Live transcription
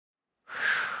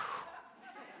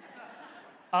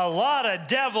A lot of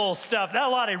devil stuff, a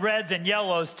lot of reds and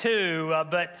yellows too.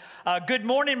 Good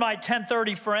morning, my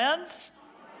 1030 friends.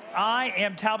 I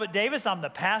am Talbot Davis. I'm the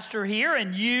pastor here,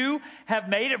 and you have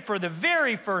made it for the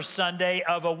very first Sunday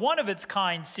of a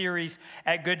one-of-its-kind series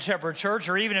at Good Shepherd Church,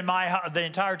 or even in the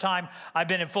entire time I've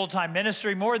been in full-time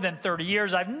ministry, more than 30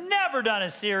 years. I've never done a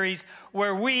series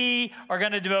where we are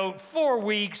going to devote 4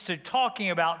 weeks to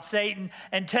talking about Satan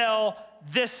until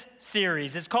this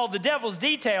series. It's called The Devil's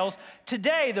Details.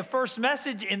 Today, the first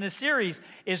message in the series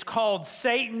is called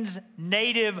Satan's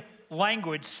Native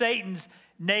Language. Satan's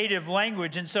native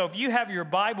language. And so if you have your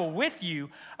Bible with you,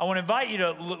 I want to invite you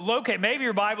to locate. Maybe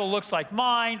your Bible looks like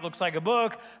mine, looks like a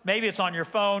book. Maybe it's on your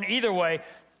phone. Either way,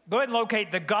 go ahead and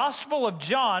locate the Gospel of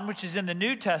John, which is in the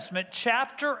New Testament,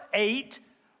 chapter 8,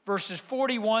 verses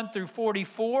 41 through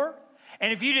 44.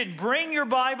 And if you didn't bring your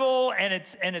Bible and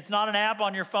it's not an app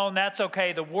on your phone, that's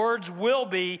okay. The words will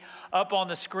be up on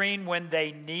the screen when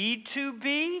they need to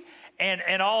be.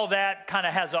 And all that kind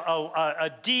of has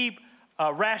a deep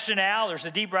rationale. There's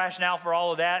a deep rationale for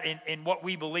all of that in what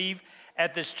we believe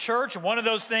at this church. And one of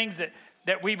those things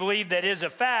that we believe that is a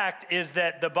fact is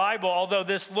that the Bible, although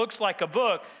this looks like a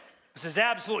book, this is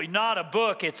absolutely not a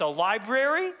book. It's a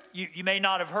library. You may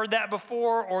not have heard that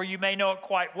before, or you may know it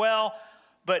quite well.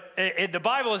 But the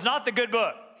Bible is not the good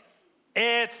book.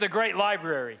 It's the great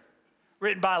library,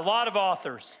 written by a lot of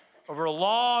authors over a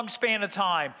long span of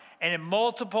time and in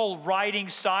multiple writing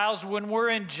styles. When we're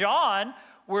in John,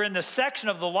 we're in the section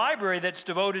of the library that's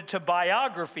devoted to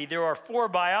biography. There are 4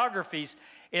 biographies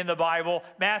in the Bible: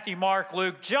 Matthew, Mark,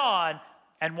 Luke, John,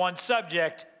 and one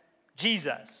subject,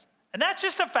 Jesus. And that's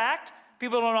just a fact.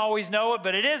 People don't always know it,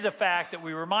 but it is a fact that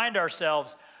we remind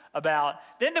ourselves about.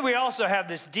 Then we also have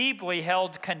this deeply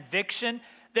held conviction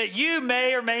that you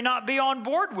may or may not be on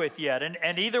board with yet.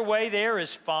 And either way there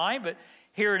is fine, but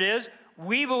here it is.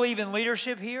 We believe in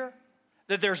leadership here,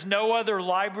 that there's no other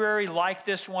library like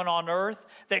this one on earth,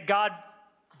 that God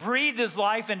breathed his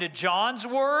life into John's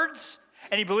words,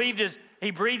 and he breathed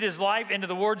his life into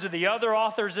the words of the other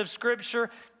authors of Scripture,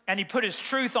 and he put his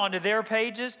truth onto their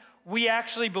pages. We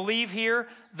actually believe here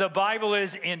the Bible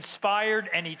is inspired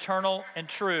and eternal and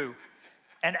true.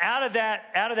 And out of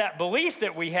that belief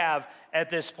that we have at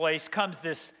this place comes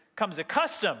a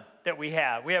custom that we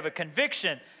have. We have a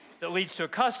conviction that leads to a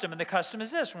custom, and the custom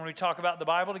is this: when we talk about the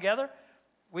Bible together,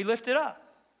 we lift it up.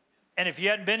 And if you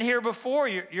hadn't been here before,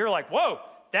 you're like, whoa,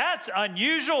 that's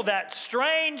unusual, that's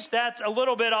strange, that's a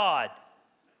little bit odd.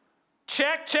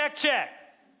 Check, check, check.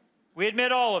 We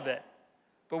admit all of it.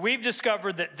 But we've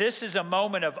discovered that this is a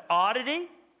moment of oddity,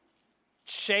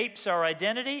 shapes our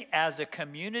identity as a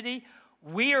community.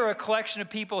 We are a collection of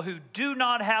people who do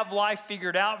not have life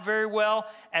figured out very well,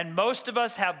 and most of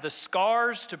us have the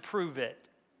scars to prove it.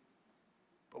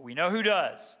 But we know who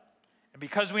does. And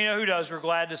because we know who does, we're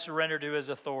glad to surrender to his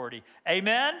authority.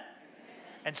 Amen? Amen?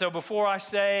 And so before I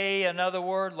say another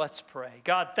word, let's pray.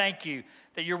 God, thank you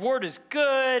that your word is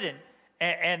good,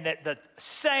 and that the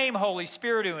same Holy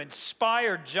Spirit who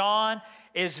inspired John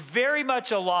is very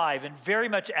much alive and very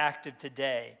much active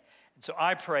today. And so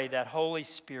I pray that Holy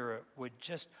Spirit would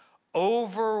just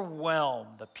overwhelm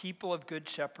the people of Good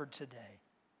Shepherd today,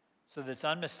 so that it's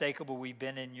unmistakable we've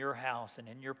been in your house and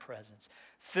in your presence.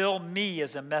 Fill me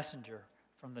as a messenger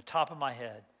from the top of my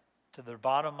head to the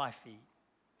bottom of my feet,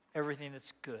 everything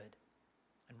that's good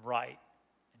and right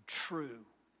and true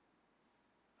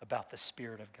about the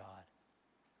Spirit of God.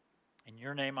 In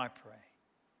your name I pray.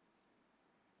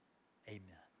 Amen.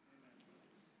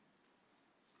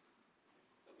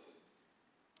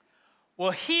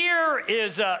 Well, here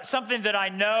is something that I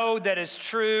know that is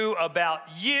true about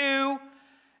you,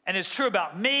 and it's true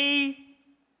about me,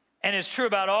 and it's true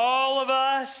about all of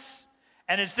us.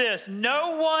 And it's this: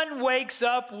 no one wakes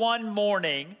up one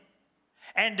morning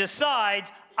and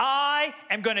decides, I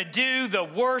am going to do the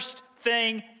worst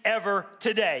thing ever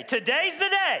today. Today's the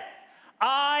day.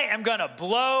 I am going to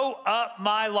blow up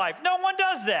my life. No one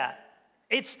does that.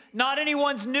 It's not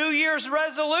anyone's New Year's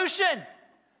resolution.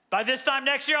 By this time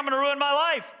next year, I'm going to ruin my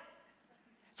life.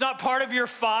 It's not part of your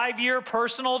 5-year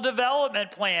personal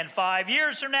development plan. 5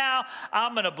 years from now,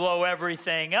 I'm going to blow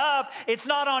everything up. It's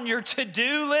not on your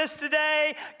to-do list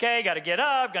today. Okay, got to get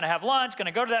up, going to have lunch, going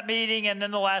to go to that meeting, and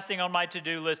then the last thing on my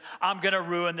to-do list, I'm going to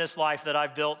ruin this life that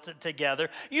I've built together.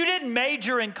 You didn't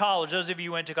major in college, those of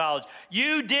you who went to college.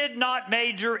 You did not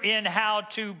major in how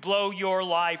to blow your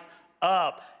life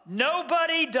up.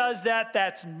 Nobody does that.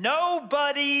 That's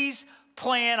nobody's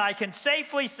plan. I can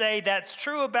safely say that's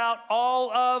true about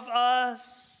all of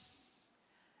us.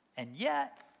 And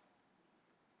yet,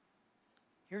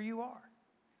 here you are.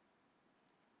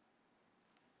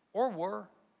 Or were.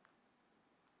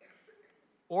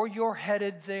 or you're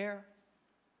headed there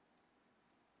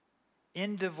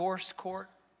in divorce court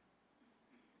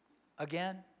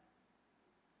again,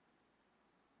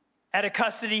 at a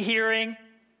custody hearing,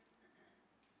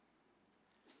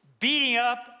 beating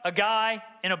up a guy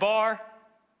in a bar,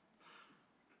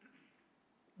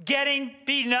 getting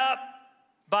beaten up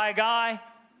by a guy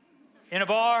in a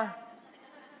bar,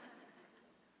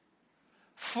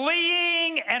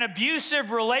 fleeing an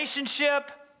abusive relationship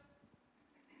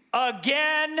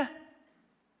again,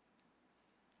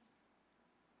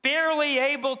 barely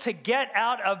able to get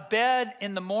out of bed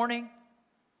in the morning,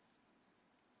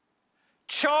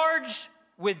 charged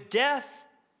with death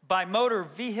by motor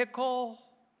vehicle,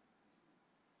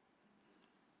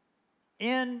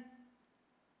 in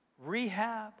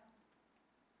rehab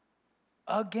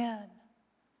again.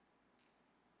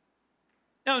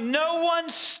 Now, no one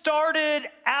started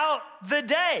out the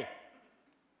day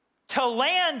to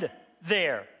land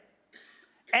there.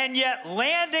 And yet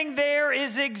landing there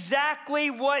is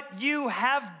exactly what you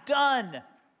have done.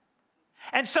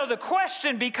 And so the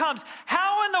question becomes,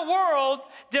 how in the world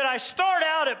did I start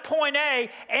out at point A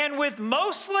and with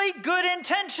mostly good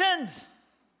intentions?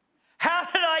 How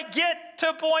did I get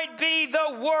to point B,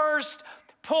 the worst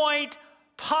point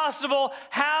possible?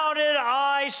 How did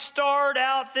I start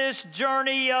out this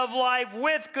journey of life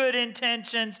with good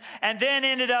intentions and then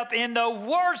ended up in the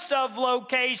worst of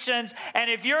locations?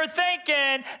 And if you're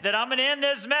thinking that I'm going to end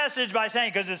this message by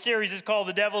saying, because the series is called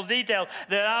The Devil's Details,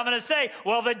 that I'm going to say,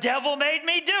 well, the devil made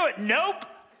me do it. Nope.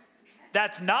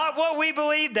 That's not what we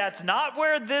believe. That's not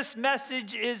where this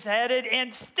message is headed.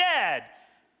 Instead,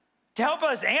 to help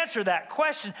us answer that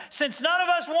question, since none of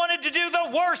us wanted to do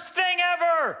the worst thing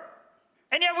ever,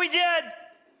 and yet we did,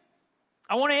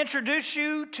 I want to introduce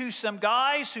you to some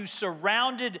guys who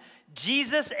surrounded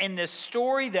Jesus in this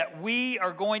story that we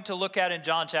are going to look at in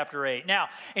John chapter 8. Now,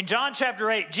 in John chapter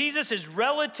 8, Jesus is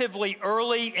relatively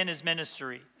early in his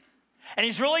ministry. And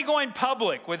he's really going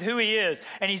public with who he is.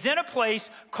 And he's in a place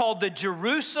called the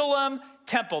Jerusalem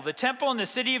Temple, the temple in the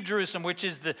city of Jerusalem, which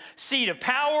is the seat of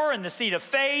power and the seat of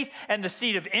faith and the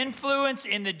seat of influence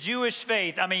in the Jewish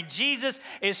faith. I mean, Jesus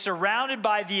is surrounded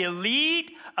by the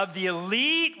elite of the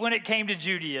elite when it came to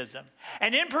Judaism.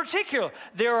 And in particular,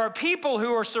 there are people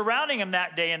who are surrounding him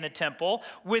that day in the temple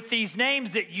with these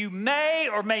names that you may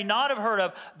or may not have heard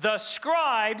of, the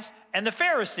Scribes and the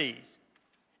Pharisees.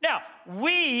 Now,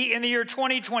 we, in the year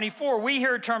 2024, we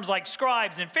hear terms like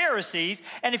scribes and Pharisees,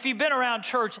 and if you've been around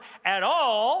church at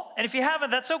all, and if you haven't,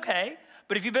 that's okay,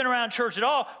 but if you've been around church at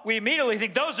all, we immediately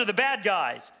think those are the bad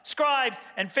guys. Scribes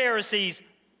and Pharisees,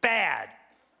 bad.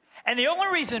 And the only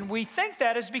reason we think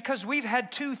that is because we've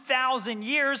had 2,000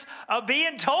 years of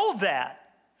being told that.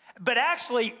 But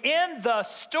actually, in the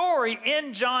story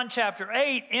in John chapter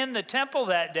 8, in the temple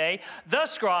that day, the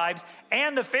scribes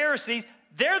and the Pharisees,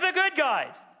 they're the good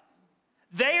guys.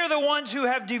 They are the ones who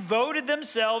have devoted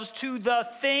themselves to the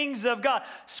things of God.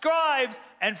 Scribes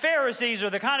and Pharisees are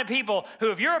the kind of people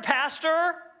who, if you're a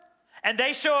pastor and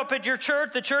they show up at your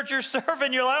church, the church you're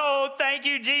serving, you're like, oh, thank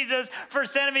you, Jesus, for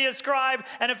sending me a scribe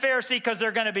and a Pharisee, because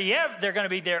they're going to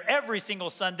be there every single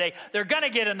Sunday. They're going to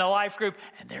get in the life group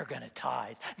and they're going to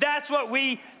tithe. That's what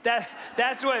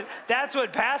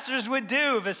pastors would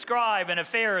do if a scribe and a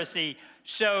Pharisee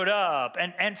showed up,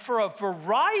 and for a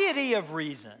variety of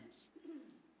reasons.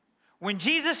 When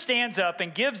Jesus stands up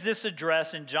and gives this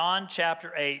address in John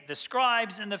chapter 8, the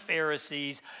scribes and the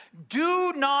Pharisees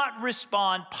do not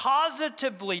respond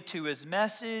positively to his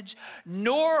message,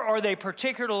 nor are they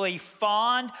particularly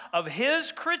fond of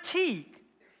his critique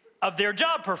of their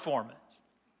job performance.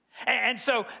 And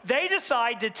so they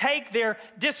decide to take their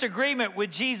disagreement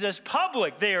with Jesus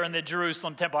public there in the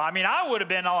Jerusalem temple. I mean, I would have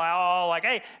been all like,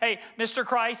 hey, Mr.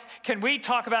 Christ, can we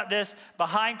talk about this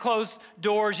behind closed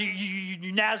doors?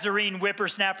 You Nazarene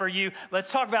whippersnapper, you. Let's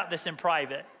talk about this in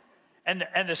private. And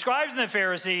the scribes and the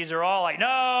Pharisees are all like,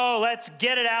 no, let's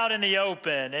get it out in the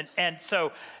open. And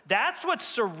so that's what's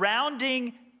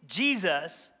surrounding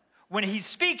Jesus when he's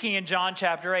speaking in John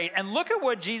chapter 8. And look at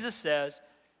what Jesus says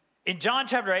in John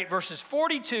chapter 8, verses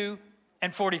 42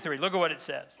 and 43. Look at what it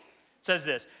says. It says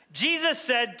this: Jesus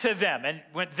said to them, and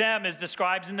with them is the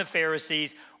scribes and the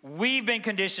Pharisees, we've been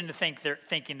conditioned to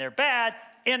thinking they're bad.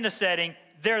 In the setting,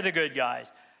 they're the good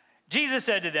guys. Jesus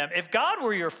said to them, if God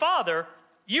were your father,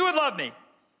 you would love me,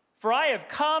 for I have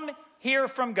come here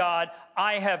from God.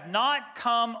 I have not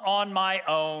come on my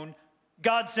own.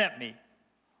 God sent me.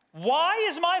 Why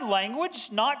is my language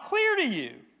not clear to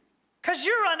you? Because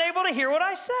you're unable to hear what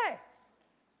I say.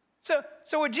 So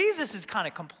what Jesus is kind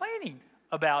of complaining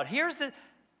about here is that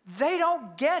they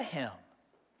don't get him.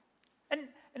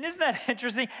 And isn't that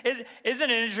interesting? Isn't it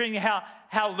interesting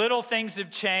how little things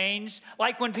have changed?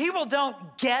 Like when people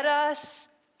don't get us,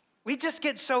 we just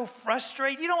get so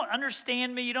frustrated. You don't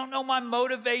understand me. You don't know my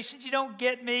motivations. You don't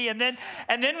get me. And then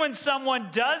when someone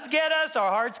does get us,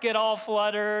 our hearts get all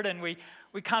fluttered and we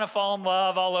kind of fall in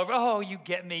love all over. Oh, you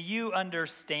get me. You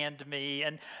understand me.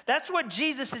 And that's what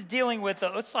Jesus is dealing with,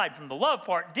 aside from the love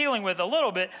part, dealing with a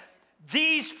little bit.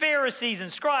 These Pharisees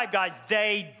and scribe guys,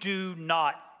 they do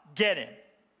not get him.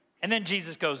 And then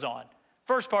Jesus goes on.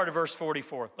 First part of verse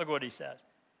 44. Look what he says.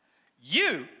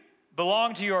 You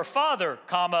belong to your father,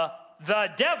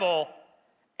 the devil,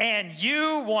 and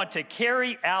you want to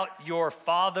carry out your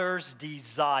father's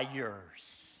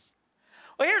desires.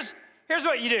 Well, here's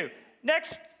what you do.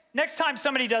 Next time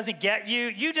somebody doesn't get you,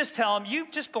 you just tell them you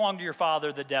just belong to your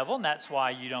father, the devil, and that's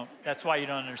why you don't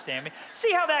understand me.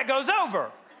 See how that goes over.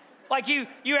 Like you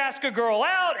ask a girl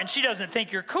out and she doesn't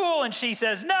think you're cool and she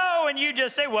says no, and you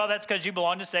just say, well, that's because you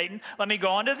belong to Satan. Let me go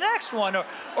on to the next one.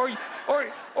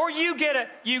 Or you get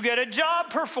a job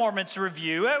performance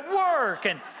review at work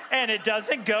and it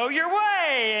doesn't go your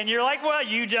way. And you're like, well,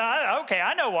 okay,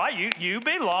 I know why. You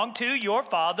belong to your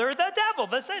father, the devil.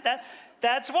 Let's say that.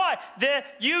 That's why.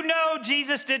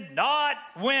 Jesus did not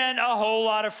win a whole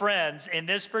lot of friends in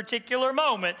this particular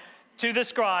moment to the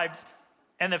scribes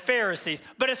and the Pharisees.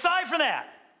 But aside from that,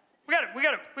 we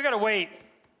gotta wait.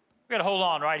 We gotta hold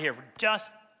on right here for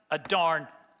just a darn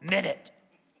minute.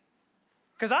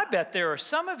 Because I bet there are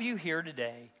some of you here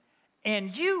today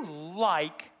and you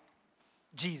like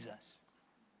Jesus.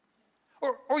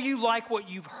 Or you like what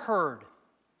you've heard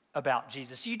about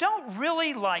Jesus. You don't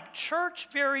really like church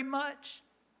very much,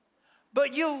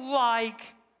 but you like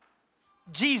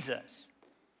Jesus.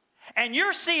 And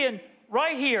you're seeing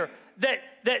right here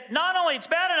that not only it's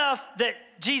bad enough that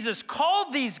Jesus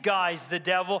called these guys the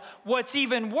devil, what's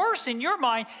even worse in your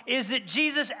mind is that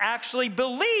Jesus actually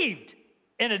believed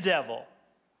in a devil.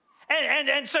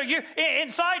 And so you're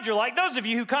inside, you're like those of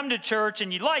you who come to church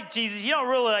and you like Jesus, you don't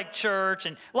really like church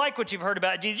and like what you've heard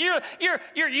about Jesus.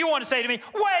 You want to say to me,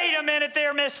 wait a minute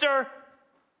there, mister.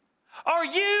 Are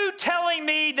you telling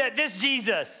me that this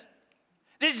Jesus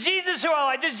who I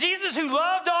like, this Jesus who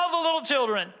loved all the little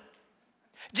children,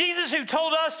 Jesus who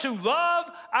told us to love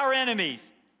our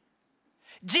enemies,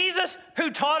 Jesus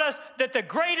who taught us that the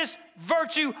greatest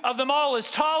virtue of them all is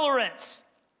tolerance.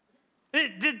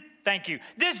 Thank you.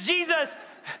 This Jesus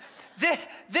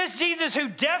who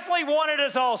definitely wanted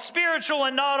us all spiritual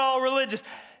and not all religious.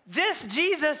 This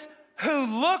Jesus who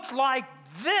looked like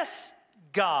this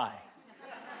guy.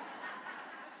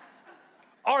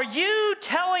 Are you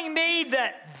telling me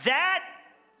that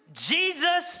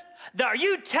Jesus, are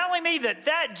you telling me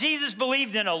that Jesus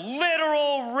believed in a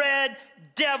literal red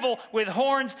devil with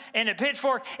horns and a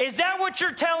pitchfork? Is that what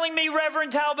you're telling me,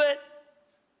 Reverend Talbot?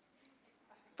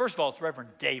 First of all, it's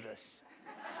Reverend Davis.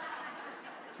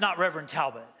 It's not Reverend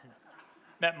Talbot.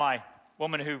 Met my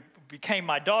woman who became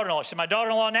my daughter-in-law. She's my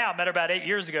daughter-in-law now. Met her about 8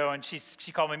 years ago, and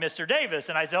she called me Mr. Davis.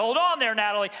 And I said, hold on there,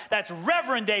 Natalie. That's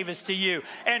Reverend Davis to you.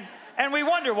 And we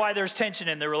wonder why there's tension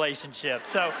in the relationship.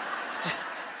 So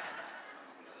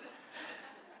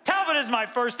Talbot is my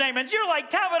first name. And you're like,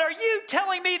 Talbot, are you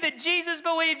telling me that Jesus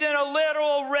believed in a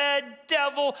literal red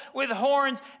devil with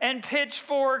horns and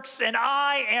pitchforks? And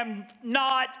I am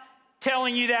not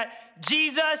telling you that.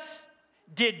 Jesus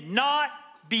did not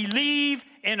believe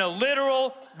in a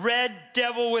literal red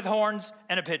devil with horns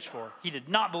and a pitchfork. He did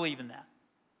not believe in that.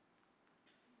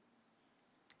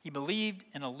 He believed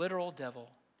in a literal devil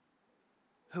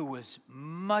who was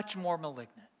much more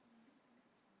malignant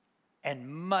and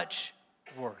much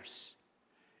worse.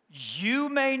 You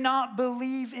may not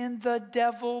believe in the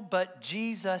devil, but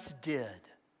Jesus did.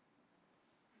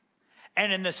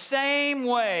 And in the same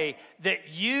way that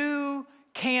you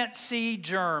can't see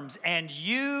germs and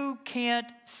you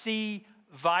can't see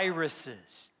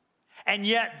viruses, and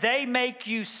yet they make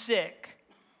you sick,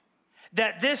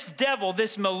 that this devil,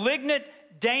 this malignant,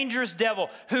 dangerous devil,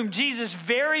 whom Jesus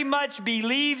very much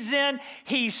believes in,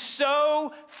 he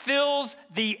so fills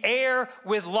the air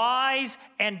with lies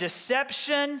and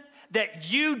deception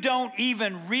that you don't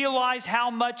even realize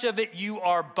how much of it you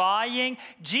are buying.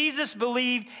 Jesus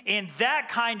believed in that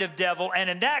kind of devil and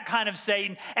in that kind of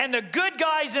Satan. And the good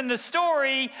guys in the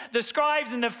story, the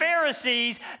scribes and the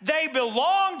Pharisees, they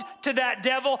belonged to that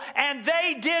devil and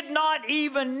they did not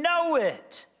even know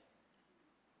it.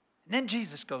 And then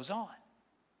Jesus goes on.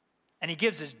 And he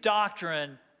gives his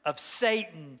doctrine of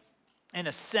Satan in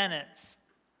a sentence.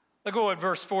 Look at what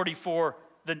verse 44,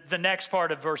 the next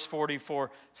part of verse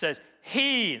 44 says.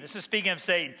 This is speaking of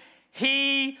Satan,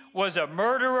 he was a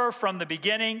murderer from the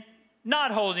beginning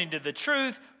not holding to the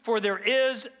truth, for there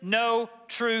is no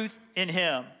truth in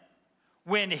him.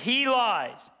 When he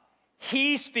lies,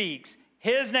 he speaks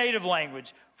his native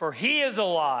language, for he is a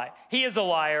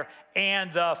liar,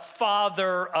 and the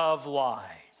father of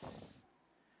lies.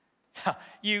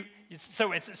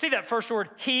 See that first word,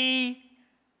 he,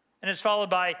 and it's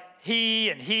followed by he,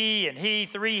 and he,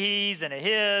 three he's, and a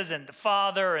his, and the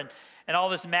father, and all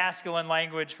this masculine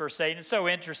language for Satan. It's so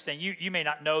interesting. You may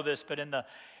not know this, but in the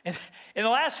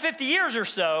last 50 years or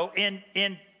so,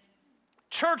 in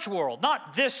church world,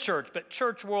 not this church, but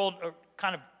church world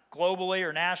kind of globally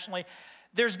or nationally,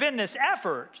 there's been this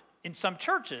effort in some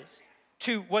churches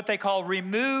to what they call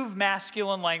remove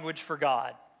masculine language for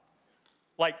God.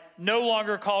 Like no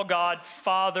longer call God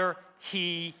Father,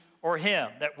 He, or Him,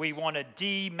 that we want to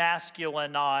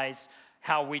demasculinize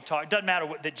how we talk. It doesn't matter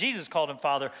that Jesus called Him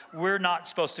Father. We're not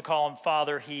supposed to call Him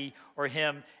Father, He, or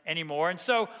Him anymore. And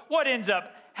so what ends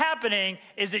up happening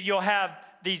is that you'll have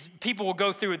these people will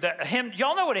go through the hymn.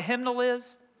 Y'all know what a hymnal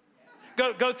is?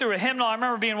 Go through a hymnal. I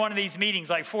remember being in one of these meetings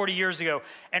like 40 years ago,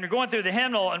 and we're going through the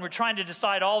hymnal, and we're trying to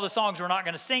decide all the songs we're not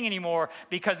going to sing anymore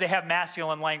because they have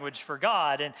masculine language for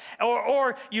God.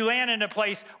 Or you land in a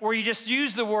place where you just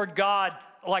use the word God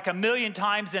like a million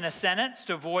times in a sentence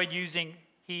to avoid using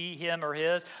he, him, or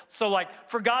his. So like,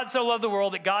 for God so loved the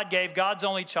world that God gave God's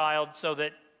only child so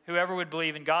that whoever would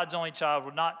believe in God's only child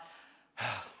would not...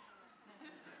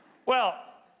 Well,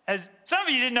 as some of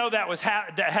you didn't know that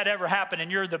had ever happened,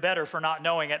 and you're the better for not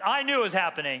knowing it. I knew it was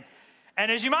happening.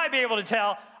 And as you might be able to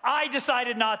tell, I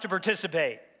decided not to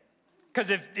participate. Because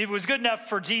if it was good enough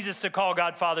for Jesus to call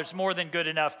God Father, it's more than good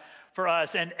enough for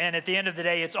us. And at the end of the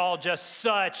day, it's all just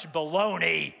such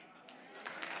baloney.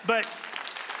 But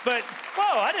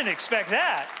whoa, I didn't expect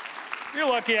that. You're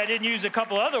lucky I didn't use a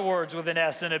couple other words with an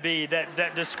S and a B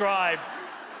that describe.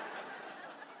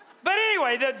 But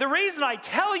anyway, the reason I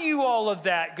tell you all of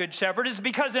that, Good Shepherd, is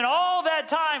because in all that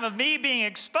time of me being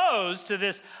exposed to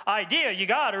this idea, you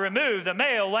got to remove the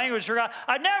male language for God,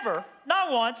 I never,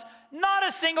 not once, not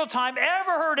a single time,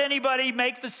 ever heard anybody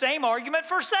make the same argument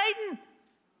for Satan.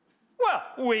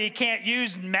 Well, we can't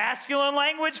use masculine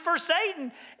language for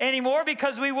Satan anymore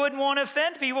because we wouldn't want to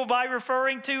offend people by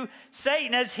referring to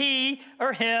Satan as he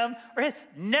or him or his.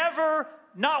 Never,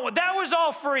 not one. That was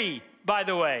all free, by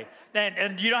the way.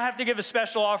 And you don't have to give a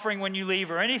special offering when you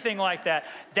leave or anything like that.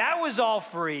 That was all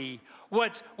free.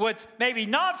 What's maybe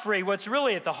not free, what's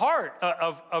really at the heart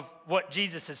of what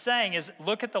Jesus is saying is,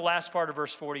 look at the last part of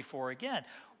verse 44 again.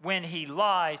 When he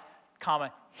lies,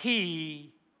 comma,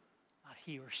 he, not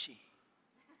he or she,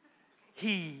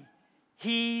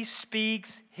 he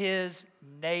speaks his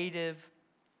native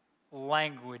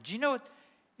language. You know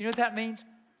what that means?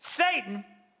 Satan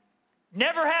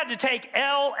never had to take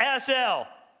LSL.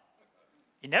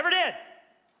 He never did.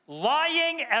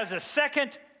 Lying as a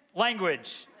second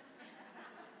language.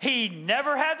 He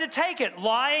never had to take it.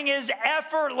 Lying is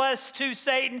effortless to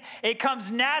Satan. It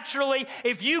comes naturally.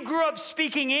 If you grew up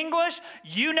speaking English,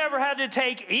 you never had to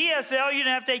take ESL. You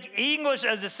didn't have to take English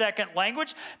as a second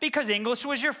language because English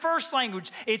was your first language.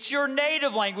 It's your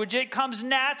native language. It comes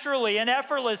naturally and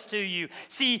effortless to you.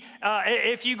 See,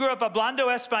 if you grew up hablando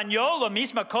español, la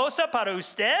misma cosa para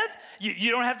usted,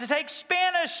 you don't have to take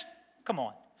Spanish. Come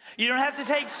on. You don't have to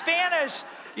take Spanish.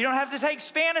 You don't have to take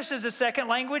Spanish as a second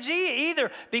language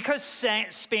either, because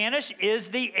Spanish is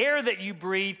the air that you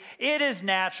breathe. It is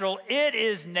natural. It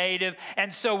is native.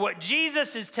 And so what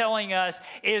Jesus is telling us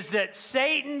is that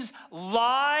Satan's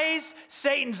lying,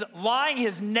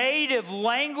 his native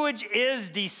language is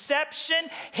deception.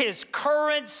 His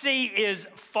currency is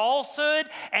falsehood.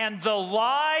 And the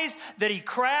lies that he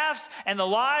crafts and the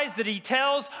lies that he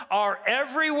tells are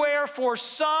everywhere. For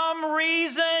some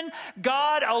reason,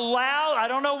 God allowed, I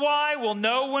don't know why, we'll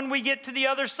know when we get to the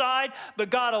other side, but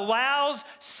God allows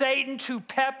Satan to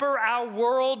pepper our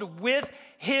world with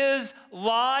his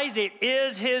lies. It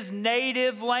is his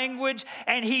native language,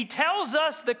 and he tells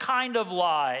us the kind of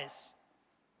lies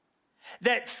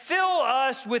that fill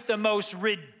us with the most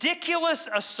ridiculous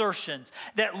assertions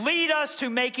that lead us to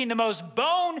making the most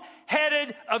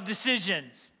boneheaded of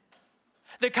decisions.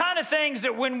 The kind of things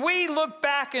that when we look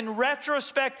back in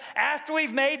retrospect, after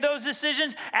we've made those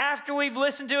decisions, after we've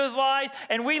listened to his lies,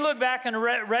 and we look back in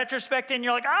retrospect and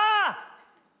you're like,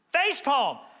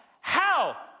 facepalm.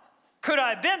 How could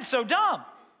I have been so dumb?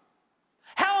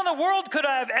 How in the world could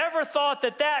I have ever thought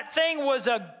that that thing was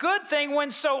a good thing when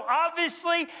so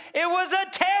obviously it was a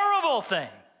terrible thing?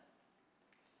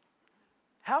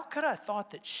 How could I have thought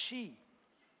that she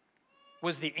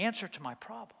was the answer to my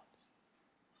problem?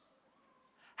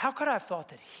 How could I have thought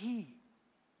that he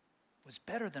was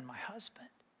better than my husband?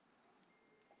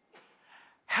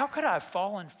 How could I have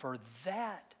fallen for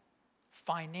that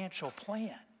financial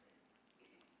plan?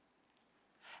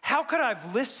 How could I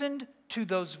have listened to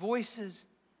those voices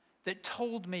that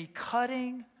told me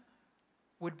cutting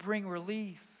would bring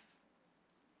relief,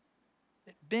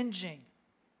 that binging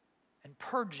and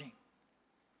purging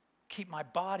keep my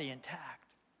body intact?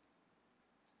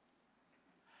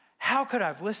 How could I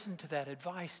have listened to that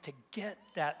advice to get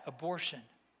that abortion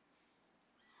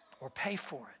or pay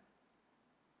for it?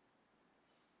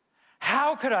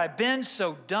 How could I have been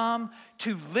so dumb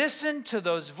to listen to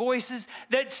those voices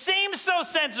that seem so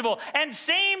sensible and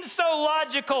seem so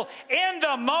logical in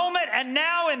the moment, and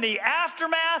now in the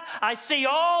aftermath, I see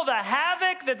all the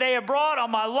havoc that they have brought on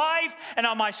my life and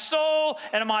on my soul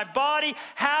and on my body?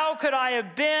 How could I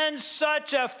have been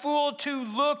such a fool to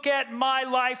look at my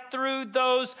life through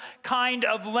those kind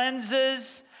of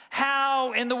lenses?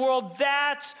 How in the world?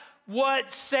 That's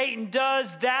what Satan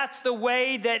does. That's the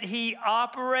way that he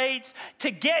operates,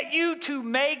 to get you to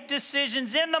make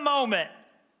decisions in the moment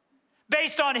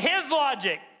based on his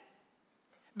logic,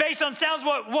 based on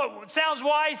what sounds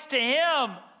wise to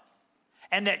him,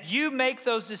 and that you make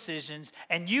those decisions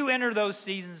and you enter those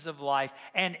seasons of life,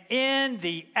 and in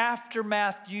the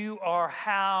aftermath you are,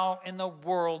 how in the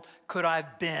world could I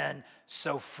have been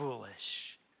so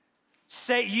foolish?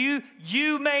 Say,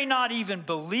 you may not even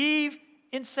believe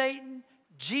in Satan.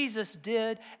 Jesus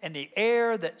did, and the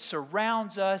air that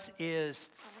surrounds us is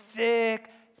thick,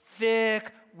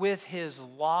 thick with his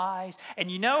lies. And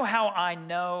you know how I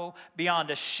know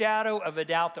beyond a shadow of a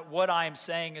doubt that what I am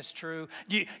saying is true?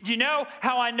 Do you know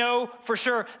how I know for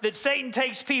sure that Satan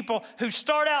takes people who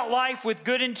start out life with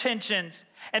good intentions,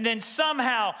 and then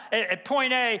somehow at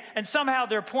point A, and somehow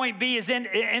their point B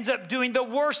ends up doing the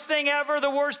worst thing ever,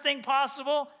 the worst thing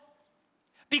possible?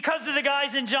 Because of the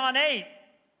guys in John 8.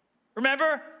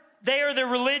 Remember? They are the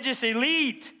religious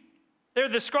elite. They're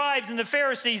the scribes and the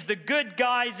Pharisees, the good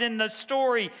guys in the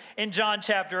story in John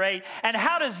chapter 8. And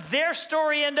how does their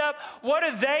story end up? What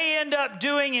do they end up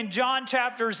doing in John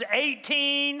chapters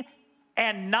 18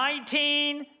 and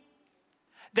 19?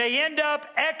 They end up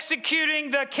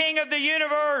executing the King of the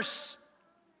universe.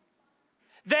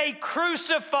 They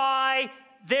crucify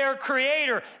their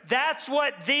creator. That's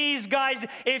what these guys,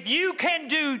 if you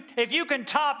can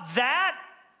top that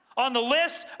on the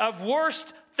list of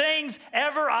worst things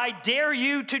ever, I dare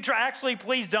you to try. Actually,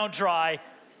 please don't try.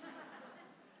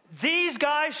 These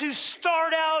guys who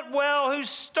start out well, who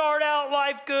start out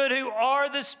life good, who are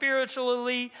the spiritual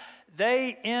elite,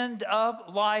 they end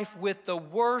up life with the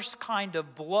worst kind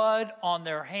of blood on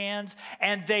their hands,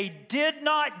 and they did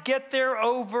not get there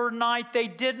overnight. They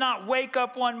did not wake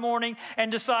up one morning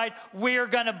and decide, we're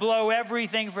going to blow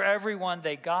everything for everyone.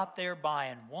 They got there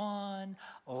buying one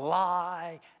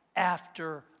lie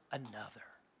after another.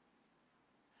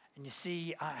 And you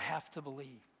see, I have to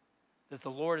believe that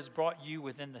the Lord has brought you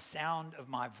within the sound of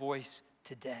my voice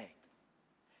today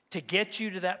to get you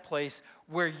to that place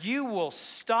where you will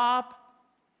stop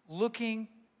looking.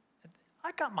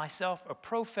 I got myself a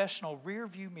professional rear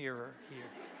view mirror here.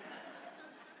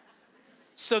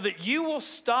 So that you will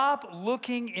stop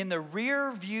looking in the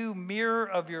rear view mirror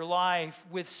of your life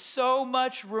with so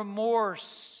much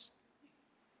remorse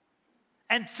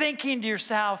and thinking to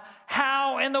yourself,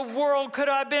 how in the world could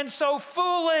I have been so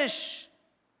foolish?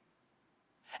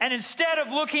 And instead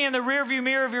of looking in the rearview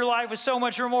mirror of your life with so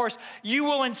much remorse, you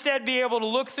will instead be able to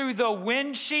look through the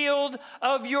windshield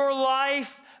of your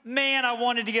life. Man, I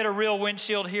wanted to get a real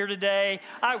windshield here today.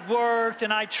 I worked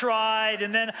and I tried,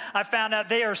 and then I found out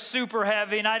they are super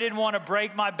heavy, and I didn't want to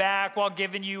break my back while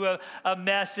giving you a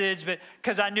message, but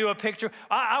because I knew a picture.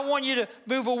 I want you to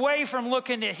move away from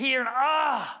looking at here and,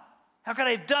 how could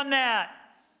I have done that?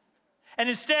 And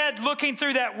instead, looking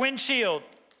through that windshield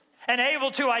and able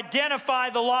to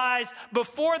identify the lies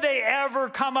before they ever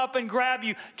come up and grab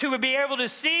you, to be able to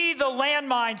see the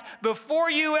landmines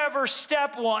before you ever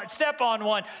step on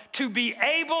one, to be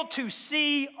able to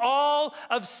see all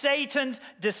of Satan's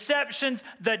deceptions,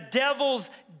 the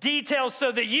devil's details,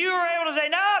 so that you are able to say,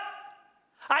 nope,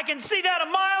 I can see that a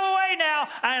mile away now,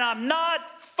 and I'm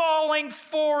not falling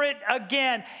for it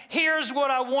again. Here's what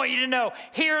I want you to know.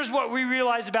 Here's what we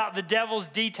realize about the devil's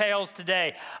details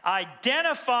today.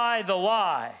 Identify the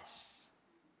lies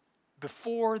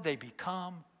before they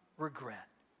become regret.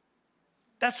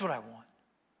 That's what I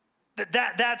want.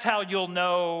 That's how you'll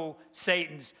know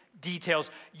Satan's details.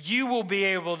 You will be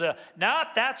able to, nope,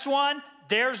 that's one.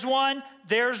 There's one.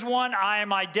 There's one. I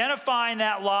am identifying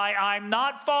that lie. I'm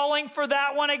not falling for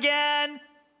that one again.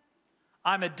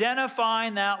 I'm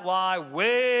identifying that lie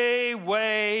way,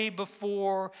 way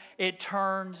before it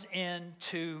turns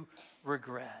into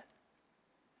regret.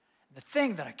 The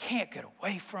thing that I can't get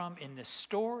away from in this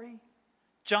story,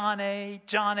 John 8,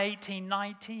 John 18,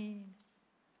 19,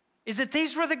 is that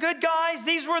these were the good guys.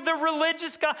 These were the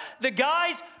religious guys, the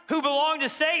guys who belonged to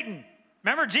Satan.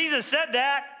 Remember, Jesus said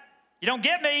that. You don't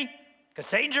get me, because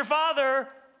Satan's your father.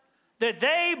 That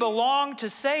they belonged to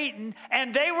Satan,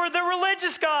 and they were the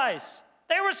religious guys.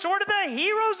 They were sort of the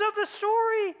heroes of the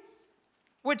story.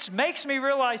 Which makes me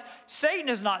realize Satan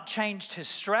has not changed his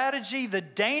strategy. The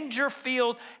danger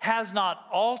field has not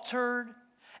altered.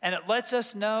 And it lets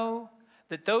us know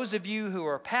that those of you who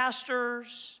are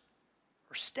pastors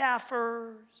or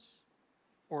staffers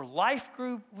or life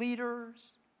group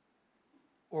leaders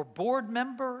or board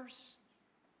members,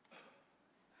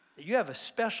 that you have a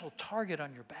special target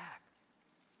on your back.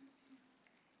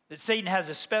 That Satan has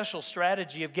a special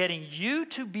strategy of getting you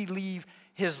to believe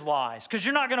his lies. Because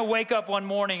you're not going to wake up one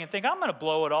morning and think, I'm going to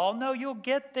blow it all. No, you'll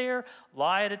get there,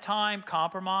 lie at a time,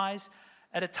 compromise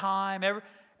at a time.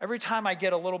 Every time I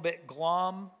get a little bit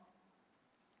glum,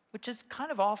 which is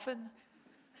kind of often,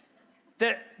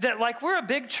 that like we're a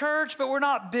big church, but we're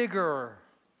not bigger.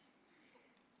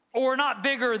 Or we're not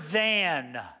bigger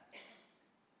than.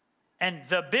 And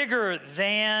the bigger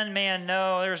than, man,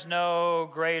 no, there's no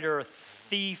greater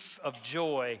thief of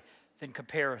joy than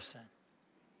comparison.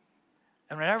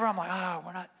 And whenever I'm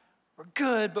like, we're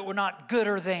good, but we're not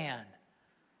gooder than.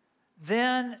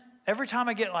 Then every time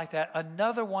I get like that,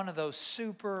 another one of those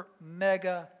super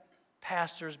mega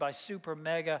pastors, by super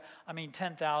mega, I mean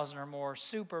 10,000 or more,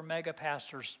 super mega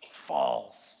pastors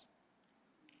falls.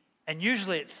 And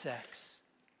usually it's sex.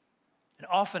 And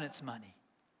often it's money.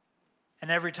 And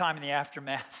every time in the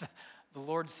aftermath, the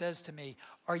Lord says to me,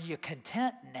 are you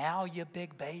content now, you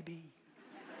big baby?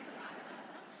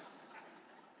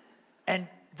 And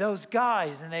those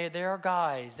guys, and they are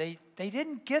guys, they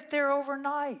didn't get there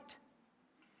overnight.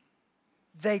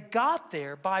 They got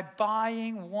there by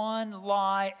buying one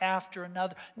lie after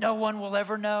another. No one will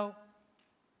ever know.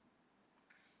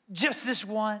 Just this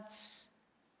once.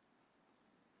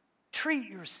 Treat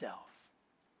yourself.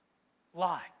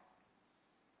 Lie.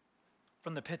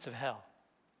 From the pits of hell.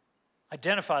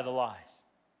 Identify the lies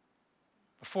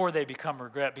before they become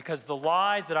regret, because the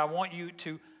lies that I want you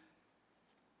to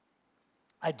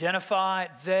identify,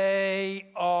 they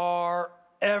are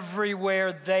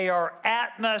everywhere. They are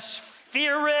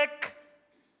atmospheric,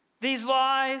 these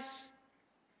lies.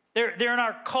 They're in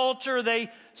our culture. They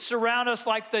surround us,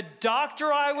 like the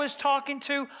doctor I was talking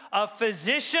to, a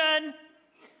physician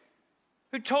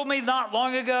who told me not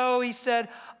long ago, he said,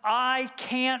 I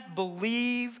can't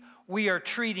believe we are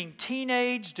treating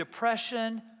teenage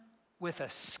depression with a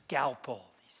scalpel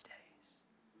these days.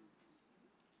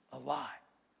 A lie.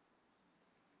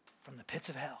 From the pits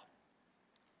of hell.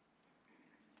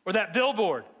 Or that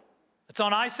billboard that's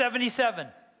on I-77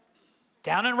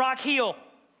 down in Rock Hill.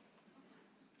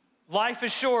 Life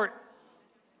is short.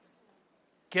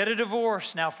 Get a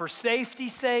divorce. Now, for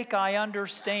safety's sake, I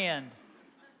understand.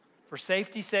 For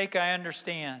safety's sake, I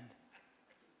understand.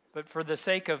 But for the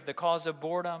sake of the cause of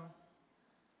boredom,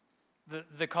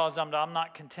 the cause I'm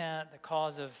not content, the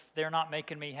cause of they're not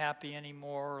making me happy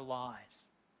anymore, or lies.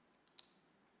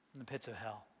 From the pits of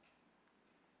hell.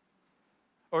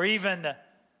 Or even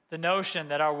the notion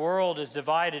that our world is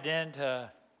divided into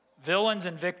villains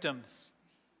and victims.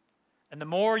 And the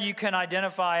more you can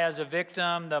identify as a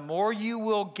victim, the more you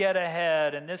will get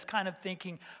ahead. And this kind of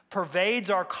thinking pervades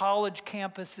our college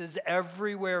campuses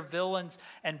everywhere, villains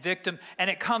and victim. And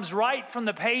it comes right from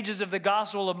the pages of the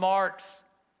Gospel of Mark.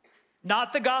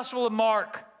 Not the Gospel of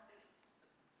Mark,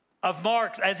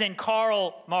 as in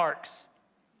Karl Marx.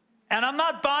 And I'm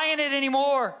not buying it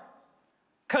anymore.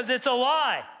 Because it's a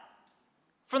lie.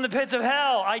 From the pits of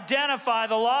hell, identify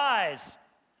the lies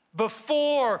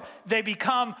before they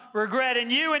become regret. And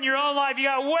you in your own life, you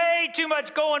got way too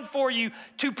much going for you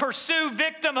to pursue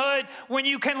victimhood when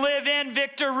you can live in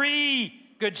victory,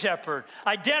 Good Shepherd.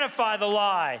 Identify the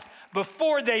lies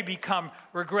before they become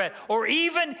regret. Or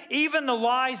even the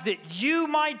lies that you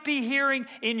might be hearing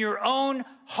in your own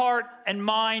heart and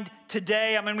mind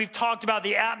today. I mean, we've talked about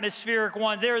the atmospheric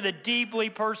ones. They're the deeply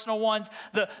personal ones.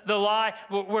 The lie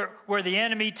where the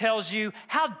enemy tells you,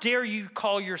 how dare you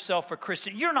call yourself a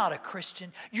Christian? You're not a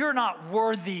Christian. You're not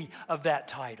worthy of that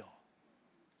title.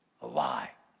 A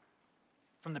lie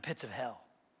from the pits of hell.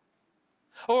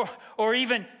 Or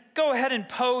even go ahead and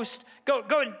post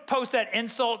that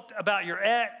insult about your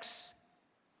ex,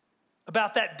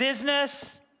 about that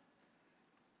business,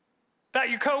 about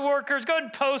your coworkers. Go ahead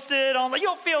and post it on.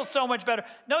 You'll feel so much better.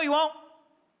 No, you won't.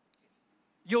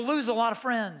 You'll lose a lot of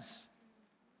friends.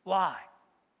 Lie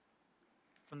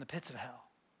from the pits of hell.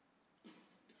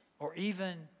 Or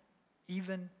even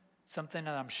something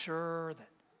that I'm sure that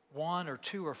 1 or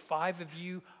 2 or 5 of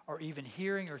you are even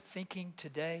hearing or thinking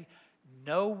today.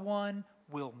 No one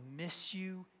will miss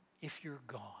you if you're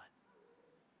gone.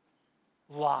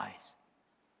 Lies.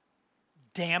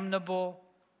 Damnable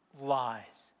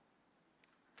lies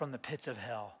from the pits of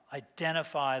hell.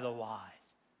 Identify the lies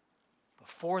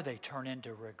before they turn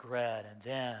into regret,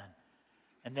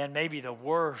 and then maybe the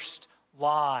worst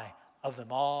lie of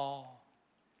them all.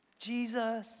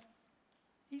 Jesus,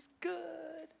 he's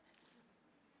good.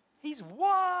 He's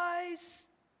wise.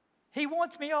 He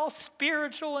wants me all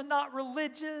spiritual and not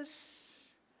religious.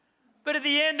 But at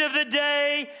the end of the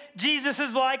day, Jesus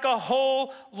is like a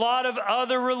whole lot of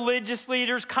other religious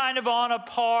leaders, kind of on a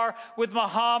par with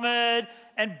Muhammad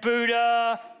and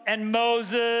Buddha and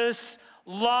Moses.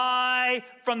 Lie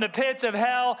from the pits of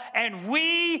hell, and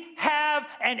we have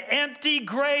an empty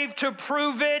grave to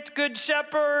prove it, Good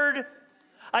Shepherd.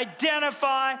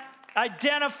 Identify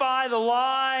the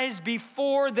lies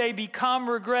before they become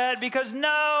regret, because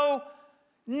no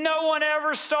one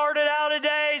ever started out a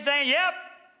day saying, yep,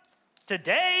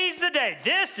 today's the day.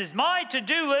 This is my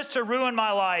to-do list to ruin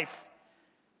my life.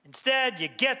 Instead, you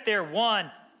get there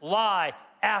one lie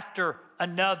after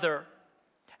another.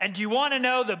 And do you want to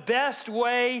know the best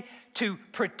way to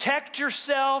protect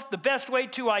yourself, the best way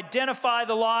to identify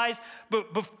the lies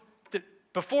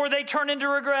before they turn into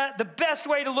regret? The best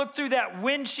way to look through that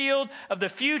windshield of the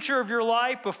future of your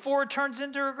life before it turns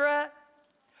into regret?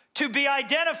 To be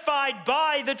identified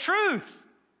by the truth.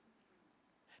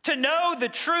 To know the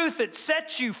truth that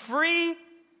sets you free.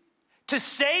 To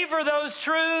savor those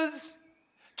truths.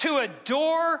 To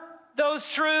adore those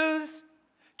truths.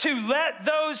 To let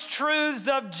those truths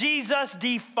of Jesus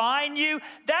define you.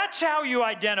 That's how you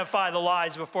identify the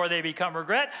lies before they become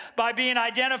regret, by being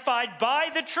identified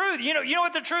by the truth. You know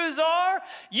what the truths are?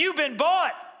 You've been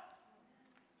bought.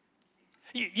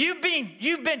 You've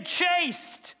been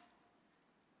chased.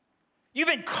 You've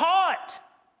been caught.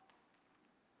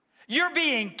 You're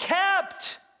being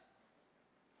kept.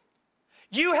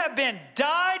 You have been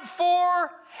died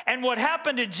for, and what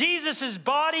happened to Jesus'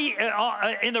 body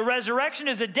in the resurrection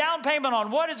is a down payment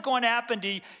on what is going to happen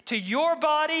to your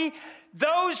body.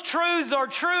 Those truths are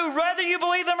true whether you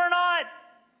believe them or not.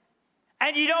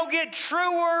 And you don't get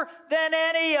truer than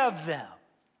any of them.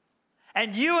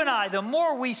 And you and I, the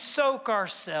more we soak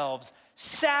ourselves,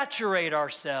 saturate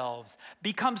ourselves,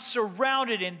 become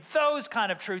surrounded in those kind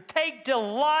of truths, take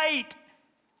delight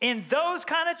in those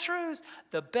kind of truths,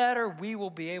 the better we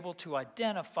will be able to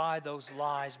identify those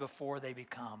lies before they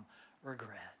become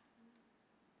regret.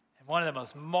 And one of the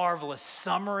most marvelous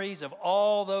summaries of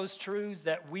all those truths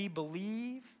that we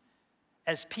believe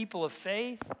as people of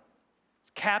faith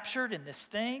is captured in this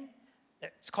thing.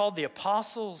 It's called the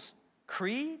Apostles'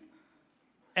 Creed.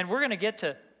 And we're going to get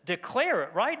to declare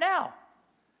it right now.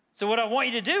 So what I want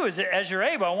you to do is, as you're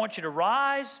able, I want you to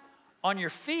rise on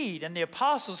your feet. And the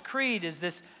Apostles' Creed is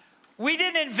this: we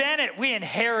didn't invent it, we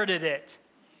inherited it.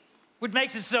 What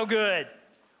makes it so good?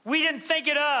 We didn't think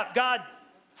it up. God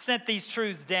sent these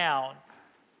truths down.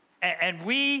 And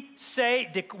we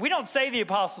don't say the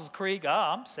Apostles' Creed.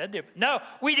 No,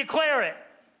 we declare it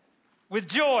with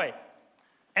joy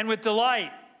and with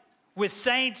delight, with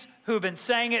saints who have been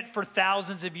saying it for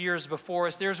thousands of years before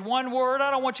us. There's one word. I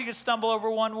don't want you to stumble over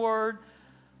one word.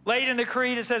 Late in the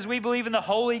creed, it says, we believe in the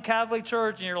Holy Catholic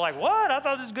Church. And you're like, what? I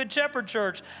thought this was Good Shepherd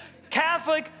Church.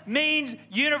 Catholic means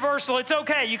universal. It's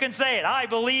okay. You can say it. I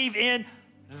believe in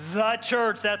the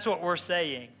church. That's what we're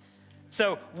saying.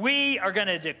 So we are going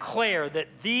to declare that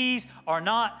these are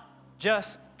not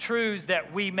just truths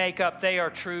that we make up. They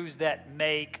are truths that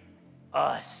make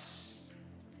us.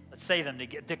 Let's say them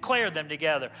together. Declare them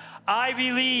together. I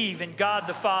believe in God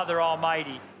the Father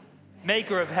Almighty,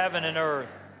 maker of heaven and earth,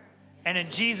 and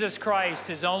in Jesus Christ,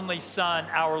 his only Son,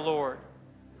 our Lord,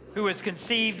 who was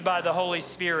conceived by the Holy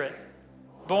Spirit,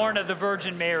 born of the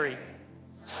Virgin Mary,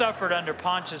 suffered under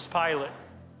Pontius Pilate,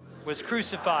 was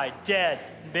crucified, dead,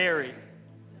 and buried.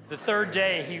 The third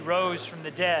day he rose from the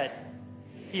dead.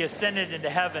 He ascended into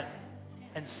heaven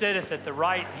and sitteth at the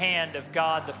right hand of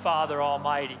God the Father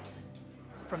Almighty.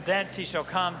 From thence he shall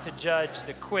come to judge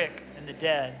the quick and the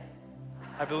dead.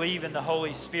 I believe in the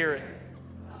Holy Spirit,